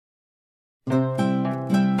My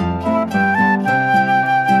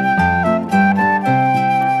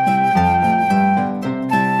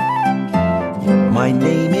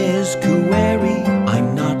name is Kuari,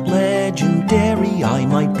 I'm not legendary. I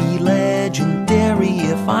might be legendary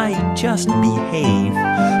if I just behave.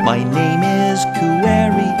 My name is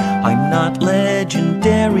Kuari, I'm not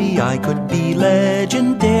legendary. I could be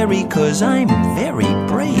legendary 'cause I'm very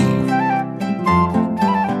brave.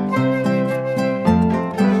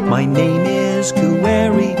 My name is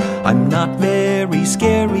Kuari, I'm not very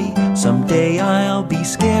scary. Someday I'll be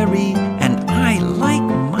scary, and I like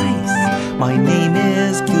mice. My name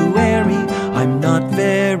is Kuari, I'm not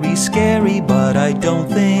very scary, but I don't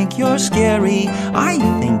think you're scary. I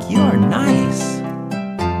think you're nice.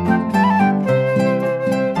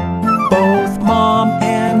 Both Mom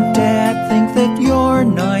and Dad think that you're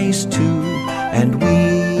nice too, and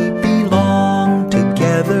we belong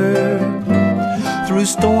together. Through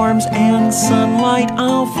storms and sunlight,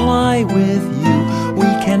 I'll fly with you. We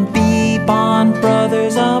can be bond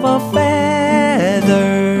brothers of a feather.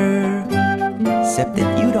 Except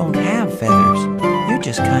that you don't have feathers. You're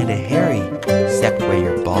just kinda hairy, except where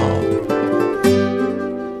you're bald.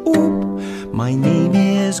 Oop! My name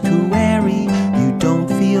is Kuari. You don't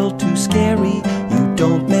feel too scary. You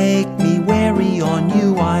don't make me wary. On you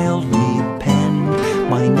I'll depend.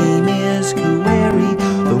 My name is Kuari.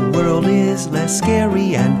 The world is less scary,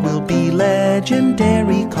 and we'll be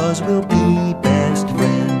legendary 'cause we'll be best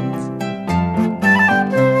friends.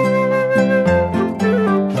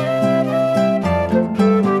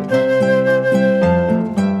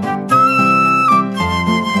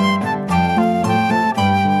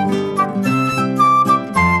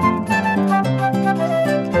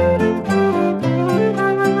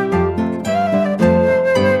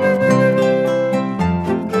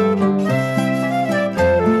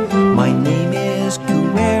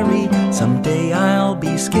 Someday I'll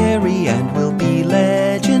be scary, and we'll be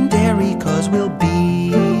legendary 'cause we'll be